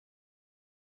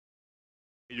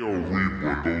Yo,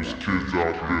 Reaper, those kids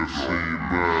out there saying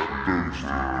mad thirsty.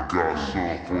 You got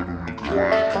something for them to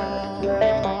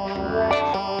drink?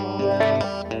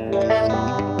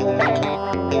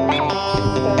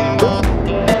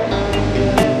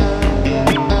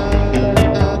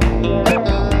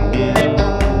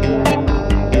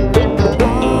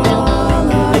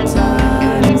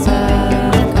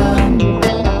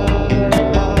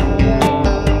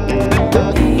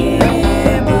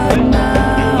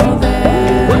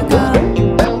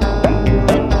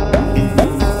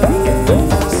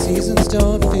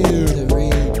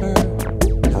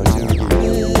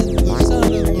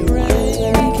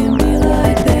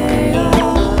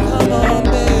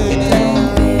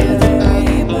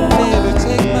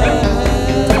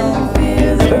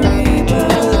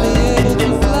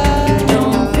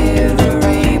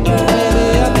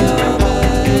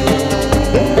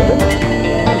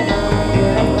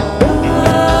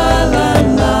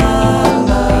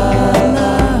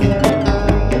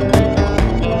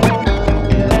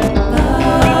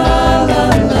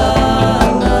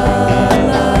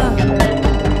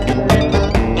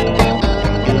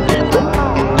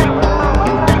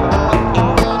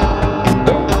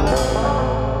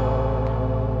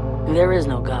 There is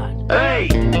no God. Hey!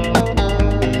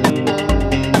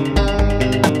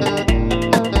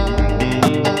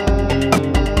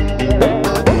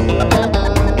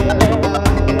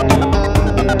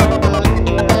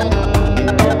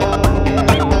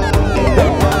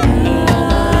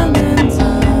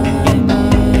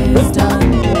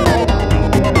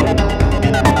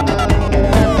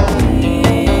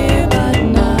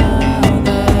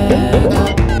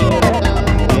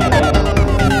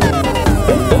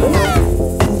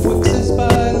 Uvwxyz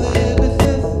by Libythth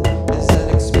is an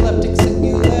expleptic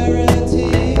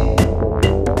singularity.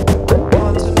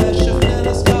 Quantum mesh of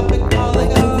nanoscopic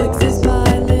polygons. Uvwxyz by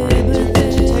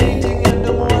Interdigitating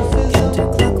endomorphism.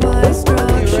 Counterclockwise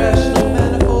Irrational structure.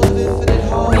 manifold of infinite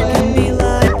We can be hallways.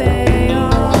 like they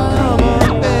are. Come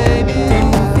on, baby.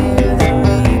 Don't fear the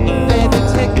reaper. Baby,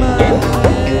 take my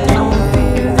hand. Don't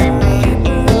fear the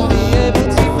reaper. We'll be able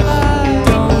to fly.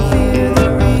 Don't fear the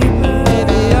reaper.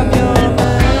 Baby, I'm your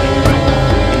man.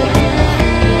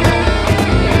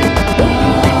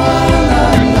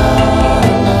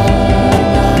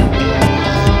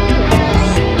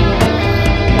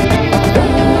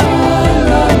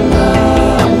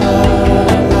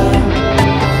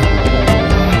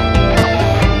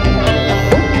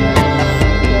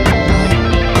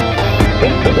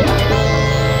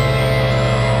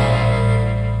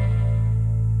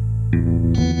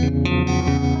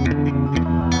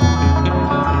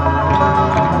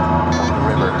 The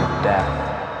river of death,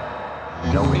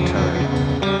 no return.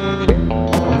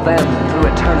 Then, through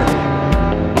eternity,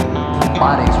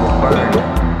 bodies will burn.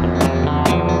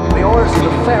 The oars of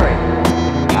the ferry,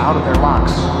 out of their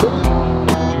locks.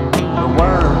 The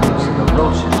worms and the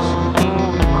roaches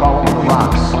crawl over the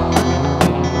rocks.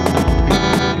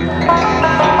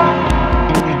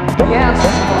 The ants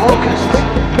and the locusts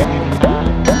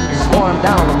swarm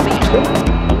down the meat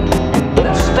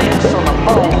that stinks on the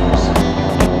bones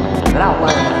that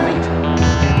outline the feet.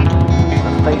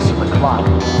 The face of the clock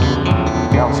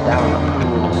melts down the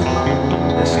pools,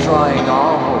 destroying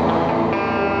all hope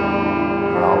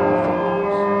for all the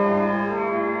fools.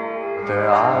 But there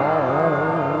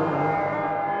are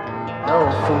no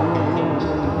fools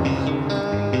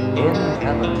in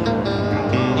heaven.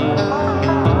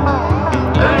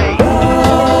 Hey!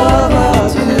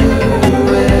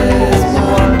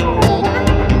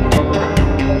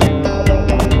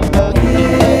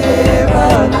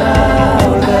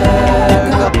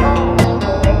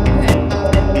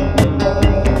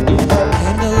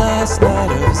 Last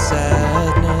night of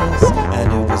sadness,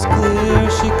 and it was clear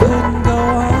she couldn't go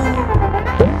on.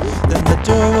 Then the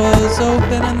door was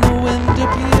open and the